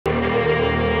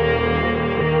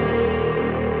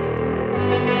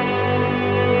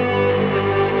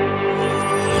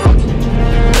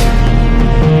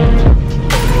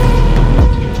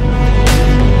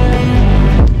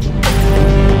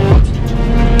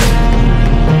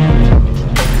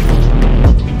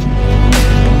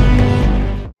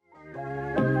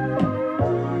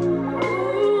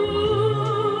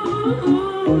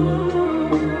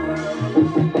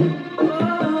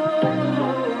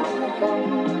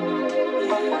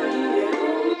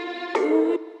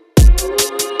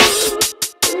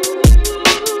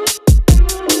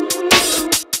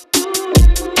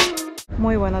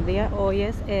Buenos días, hoy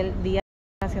es el Día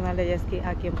Nacional de Jetski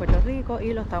aquí en Puerto Rico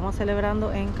y lo estamos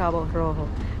celebrando en Cabo Rojo.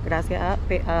 Gracias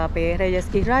a PR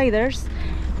Jetski Riders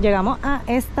llegamos a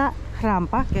esta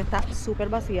rampa que está súper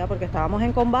vacía porque estábamos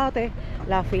en combate,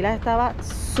 la fila estaba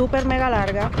súper mega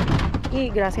larga y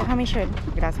gracias Michelle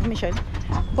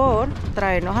por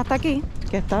traernos hasta aquí,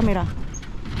 que está, mira,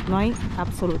 no hay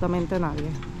absolutamente nadie.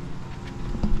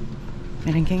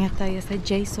 Miren quién está ahí, ese es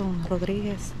Jason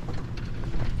Rodríguez.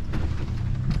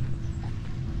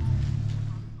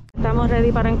 Estamos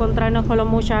ready para encontrarnos con los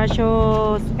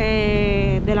muchachos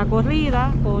de la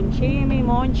corrida, con Chimi,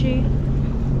 Monchi.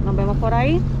 Nos vemos por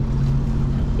ahí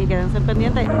y quédense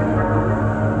pendientes.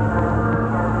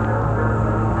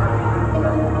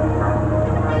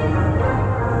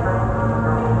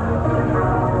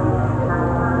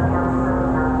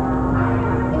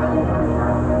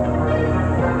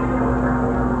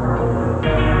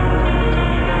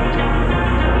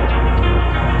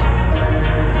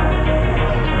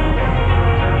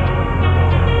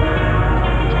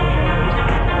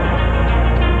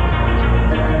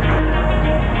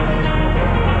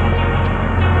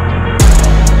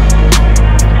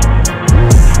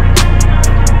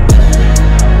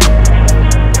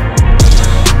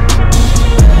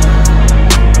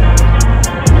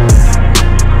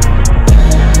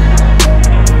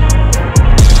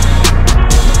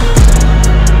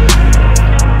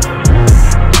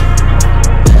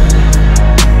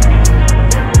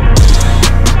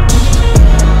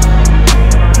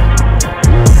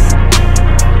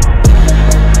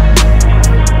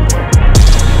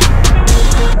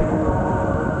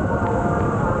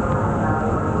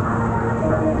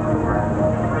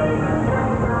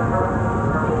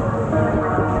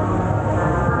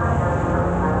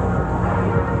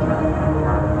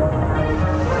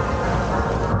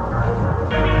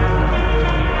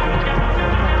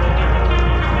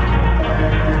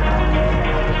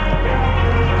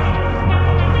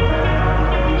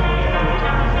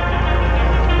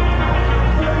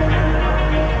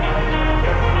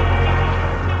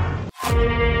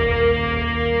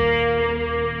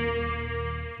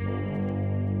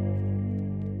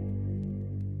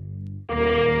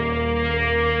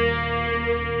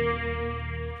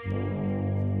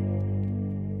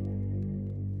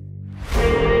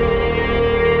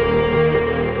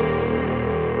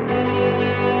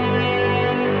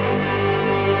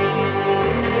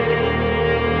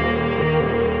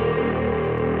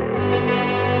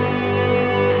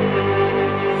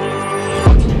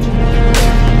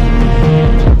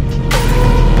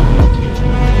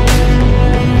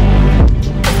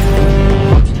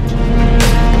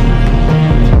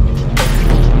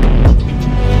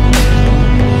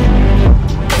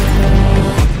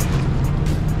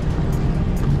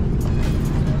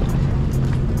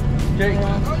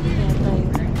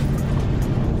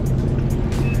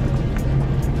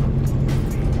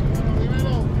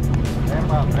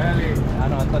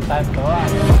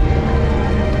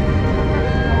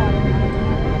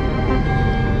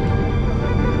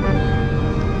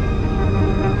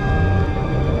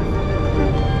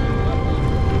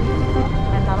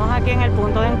 Estamos aquí en el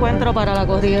punto de encuentro para la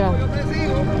corrida.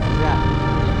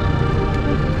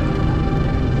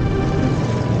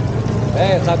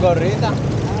 Esa gorrita.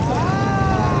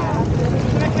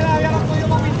 ¿Crees que la habíamos podido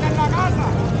pintar en la casa?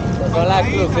 Son las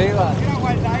exclusivas. Mira,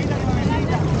 guardadita,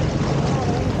 guardadita.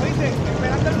 ¿Oíste?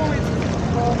 Esperando el momento.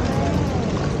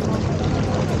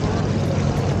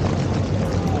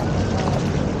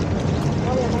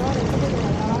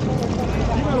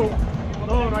 Dímelo.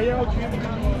 No ha llegado Chimi.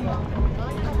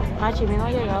 Chimi no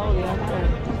ha llegado, bien.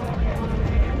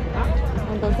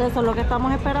 Entonces eso es lo que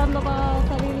estamos esperando para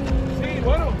salir. Sí,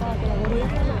 bueno. Para que la corrida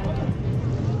salga.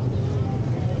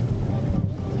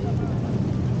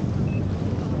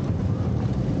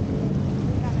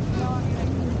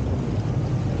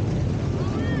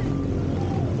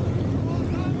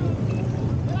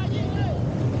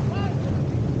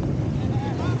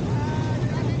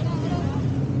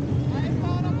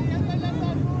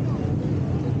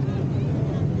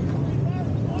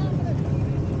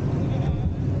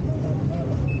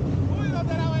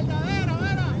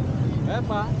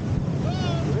 Epa.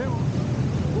 Vivimos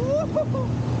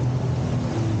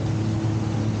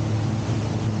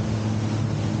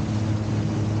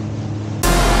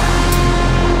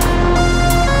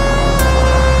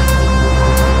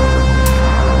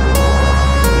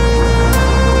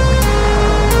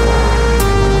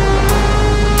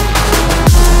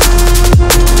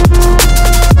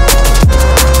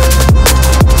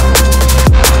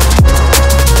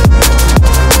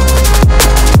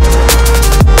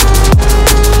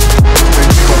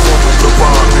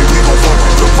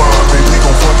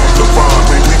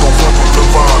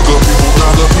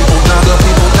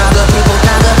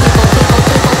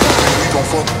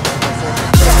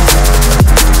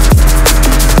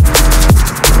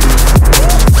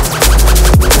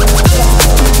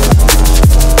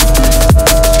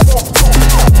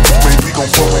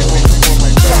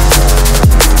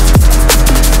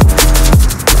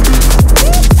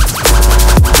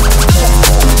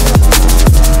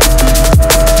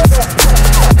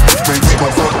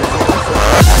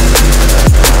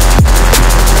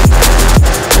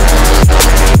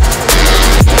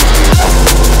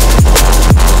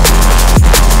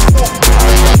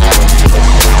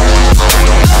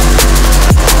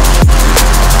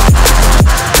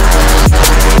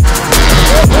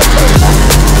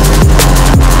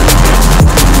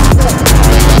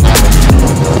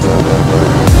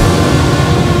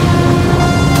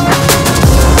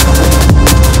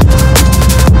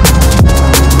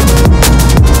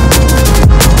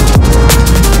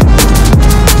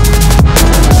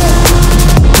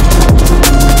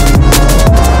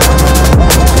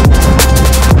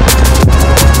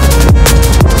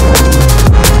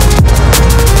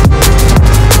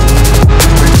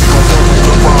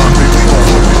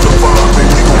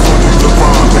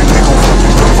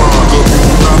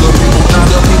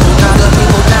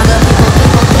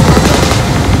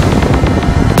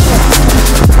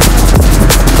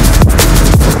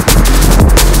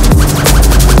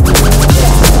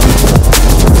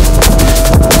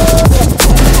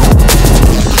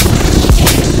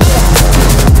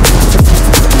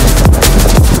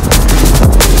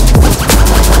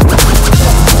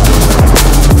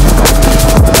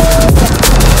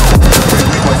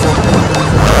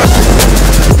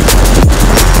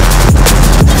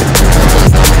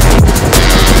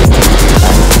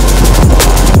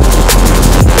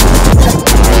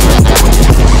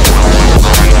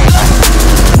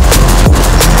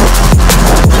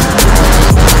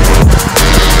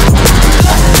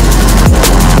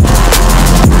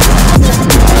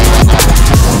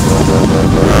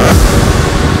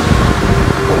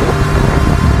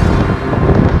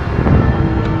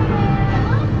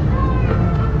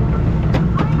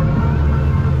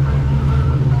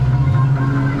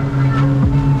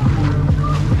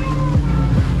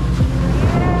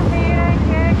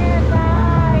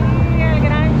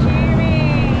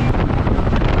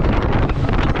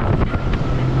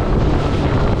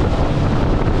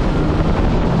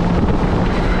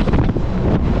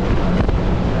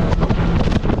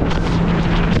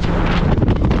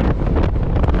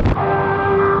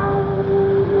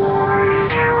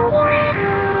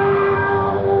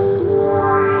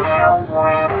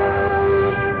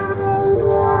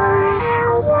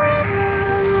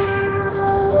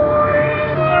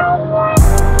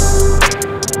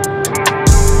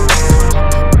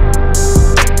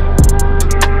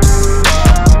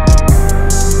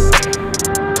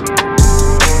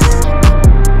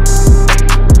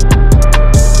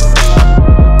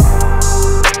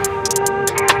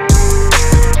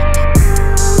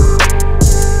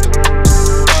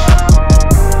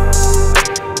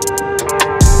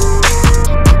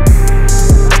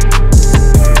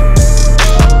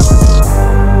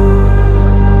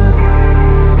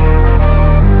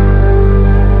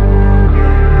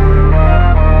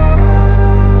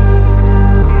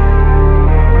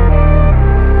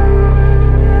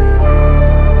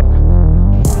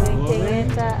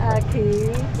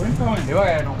Digo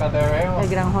que nunca te veo. El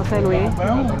gran José Luis. Nos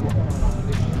vemos.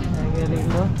 Ay, qué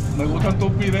lindo. Me gustan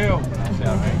tus videos.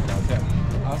 Gracias, gracias.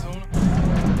 Haz uno.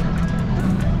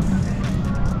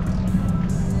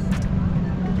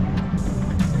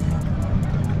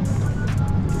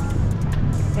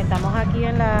 Estamos aquí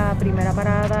en la primera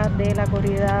parada de la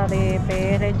corrida de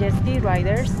PR Jetski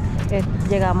Riders.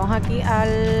 Llegamos aquí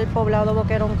al poblado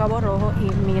Boquerón, Cabo Rojo,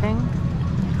 y miren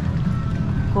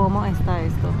cómo está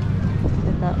esto.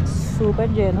 Está súper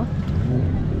lleno.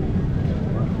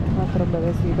 Nuestros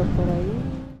bebecitos por ahí.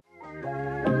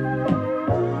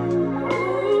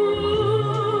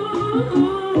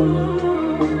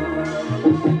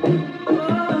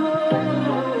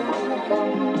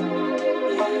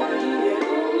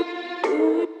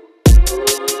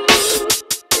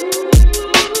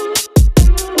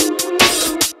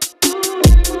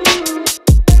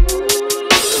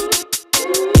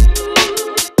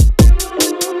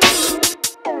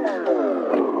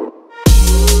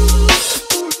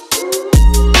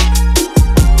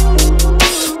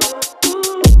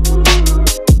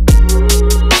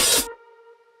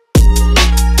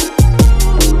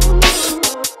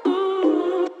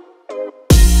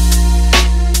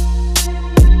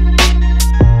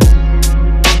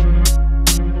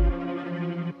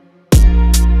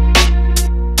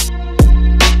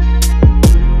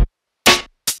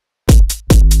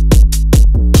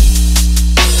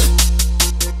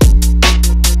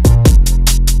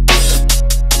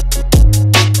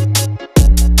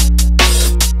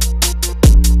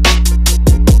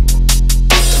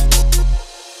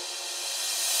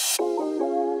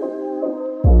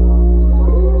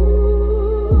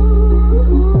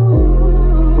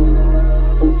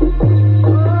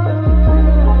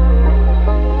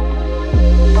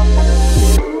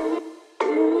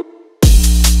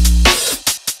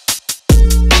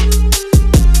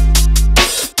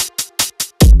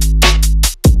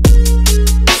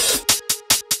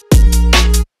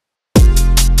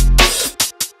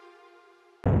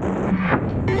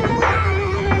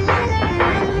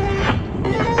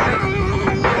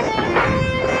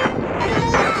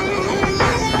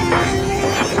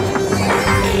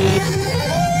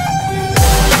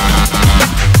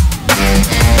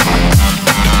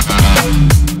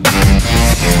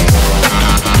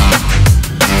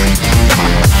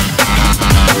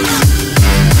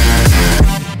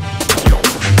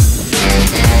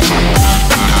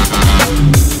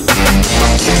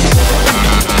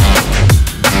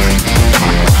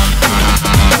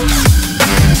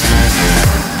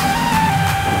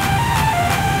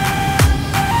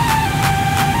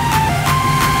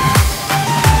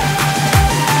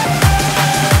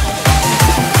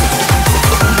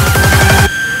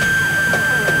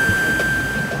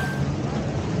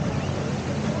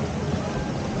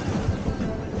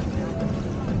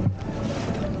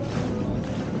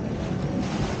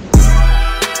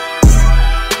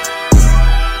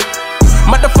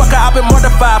 I've been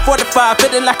mortified, 45,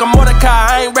 feeling like a Mordecai.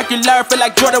 I ain't regular, feel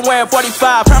like Jordan wearing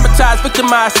 45. Traumatized,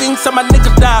 victimized, seen some of my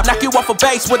niggas die. Knock you off a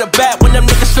base with a bat when them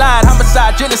niggas slide.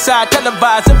 Homicide, genocide,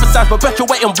 televised, emphasize,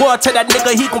 perpetuating war. Tell that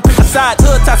nigga he gon' pick a side.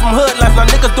 Hood ties from hood lines, now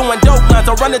niggas doing dope lines.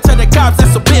 Don't run into the cops,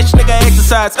 that's a bitch, nigga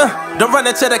exercise. Don't run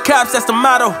into the cops, that's the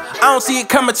motto. I don't see it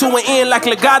coming to an end like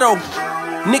legato.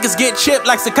 Niggas get chipped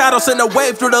like staccato, send a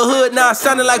wave through the hood, now it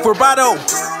sounding like vibrato.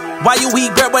 Why you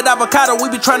eat bread with avocado?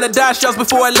 We be trying to dodge shells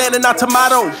before it landing our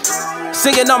tomato.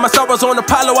 Singing all my sorrows on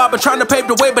Apollo, I've been trying to pave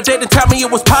the way, but they didn't tell me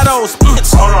it was potholes.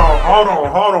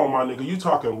 Hold on, my nigga. You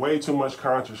talking way too much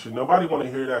conscious shit. Nobody wanna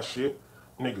hear that shit.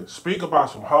 Nigga, speak about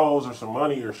some hoes or some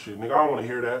money or shit. Nigga, I don't wanna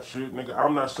hear that shit. Nigga,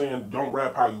 I'm not saying don't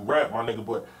rap how you rap, my nigga,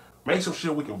 but make some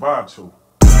shit we can vibe to.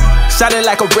 Sounding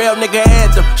like a real nigga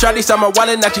anthem. Shawty saw my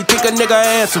wallet, now she think a nigga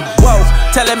answer. Whoa,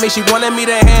 telling me she wanted me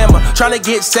to hammer. Tryna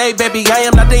get saved, baby, I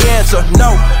am not the answer. No,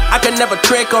 I can never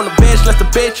trick on the bitch, unless the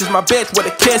bitch is my bitch with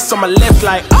a kiss on my lips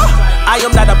like, I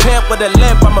am not a pimp with a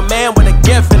limp, I'm a man with a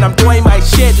gift, and I'm doing my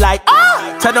shit like,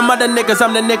 Tell them other niggas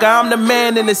I'm the nigga, I'm the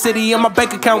man in the city, and my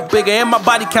bank account bigger, and my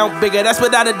body count bigger. That's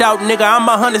without a doubt, nigga. I'm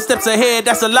 100 steps ahead,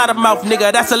 that's a lot of mouth,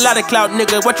 nigga. That's a lot of clout,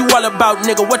 nigga. What you all about,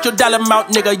 nigga? What your dollar amount,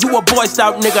 nigga? You a boy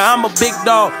scout, nigga. I'm a big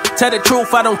dog. Tell the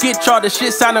truth, I don't get y'all. The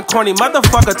shit sounding corny,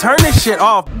 motherfucker. Turn this shit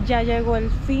off. Ya llegó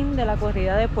el fin de la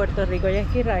corrida de Puerto Rico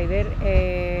Jetski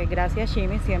Rider. Gracias,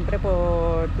 Jimmy, siempre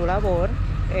por tu labor.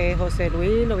 José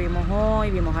Luis, lo vimos hoy,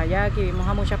 vimos a Jackie, vimos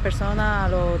a muchas personas, a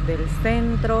los del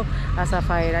centro, a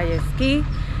Zafaera Jetski.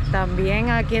 También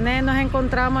a quienes nos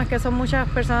encontramos, es que son muchas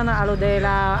personas, a los de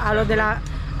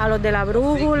la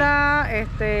brújula,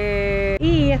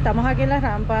 y estamos aquí en la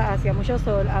rampa, hacía mucho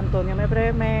sol. Antonio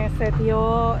me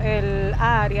setió el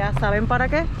área. ¿Saben para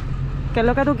qué? ¿Qué es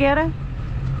lo que tú quieres?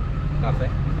 Café.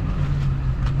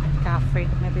 Café,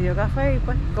 me pidió café y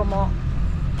pues como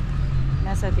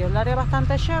me setió el área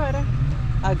bastante chévere,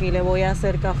 aquí le voy a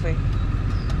hacer café.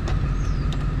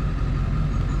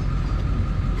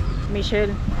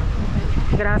 Michelle,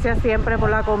 gracias siempre por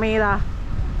la comida.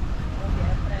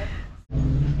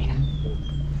 Mira.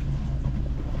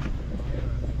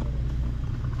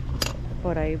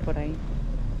 Por ahí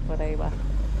va.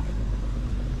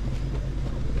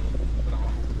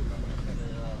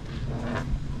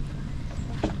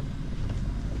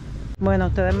 Bueno,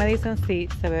 ustedes me dicen si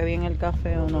se ve bien el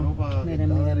café o no.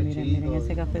 Miren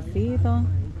ese cafecito.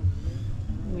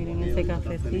 Miren ese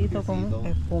cafecito con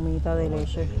espumita de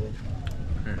leche.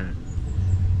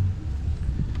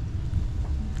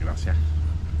 Gracias.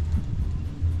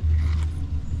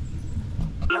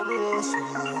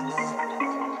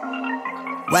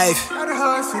 Wave.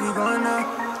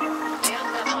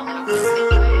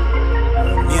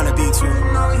 Me on the beat too.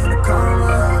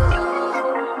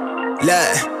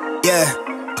 Look, yeah.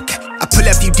 I pull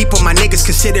up you deep on my niggas,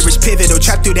 consider it's pivotal.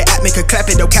 Trap through the app, make her clap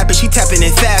it, don't cap it, she tapping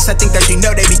it fast. I think that you know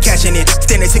they be catching it.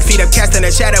 Standing 6 feet up, casting a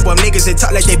shadow on niggas that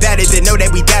talk like they bad it. They know that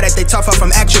we got it, they talk far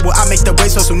from actual. I make the wave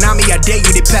so tsunami, I dare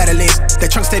you to paddle in. That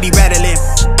trunk steady rattling.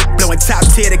 Blowing top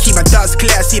tier to keep my thoughts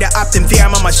clear. I see the optim there,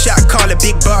 I'm on my shot, call it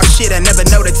big bar shit. I never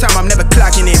know the time, I'm never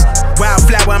clocking in.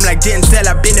 Wildflower, I'm like Denzel,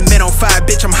 I've been the man on fire,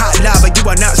 bitch, I'm hot lava. You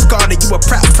are not scarlet, you are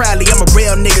proudly, I'm a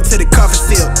real nigga to the coffin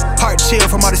still. Heart chill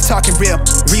from all this talking real.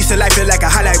 Recent life feel like a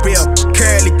highlight reel.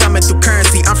 Currently thumbing through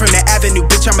currency, I'm from the avenue,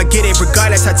 bitch, I'ma get it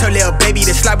regardless. I told little baby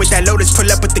to slide with that Lotus, pull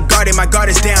up with the garden, my guard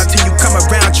is down till you come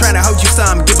around trying to hold you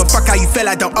some. Give a fuck how you feel,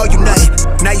 I don't owe you nothing.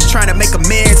 Now you trying to make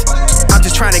amends, I'm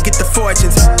just trying to get the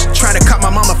fortunes. Trying to cut my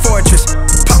mama fortress.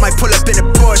 Pop might pull up in a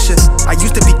Porsche. I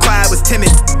used to be quiet, was timid.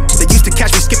 They used to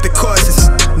catch me skipping courses.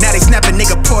 Now they snap a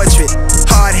nigga portrait.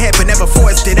 Hard head but never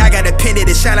forced it. I got a pin it,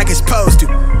 it shine like it's supposed to.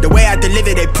 The way I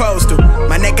deliver they pose to.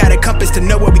 My neck got a compass to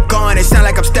know where we going. It sound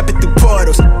like I'm stepping through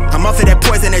portals. I'm off of that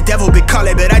poison, the devil been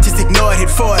calling, but I just ignore it,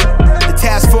 hit for it. The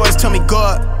task force told me go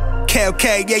up.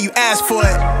 Okay, yeah, you asked for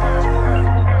it.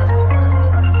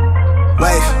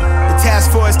 Wave. The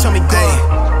task force told me go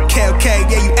up. Okay,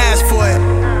 yeah, you asked for it.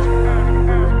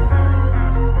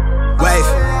 Wave.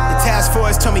 The task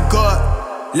force told me go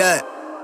up. Look.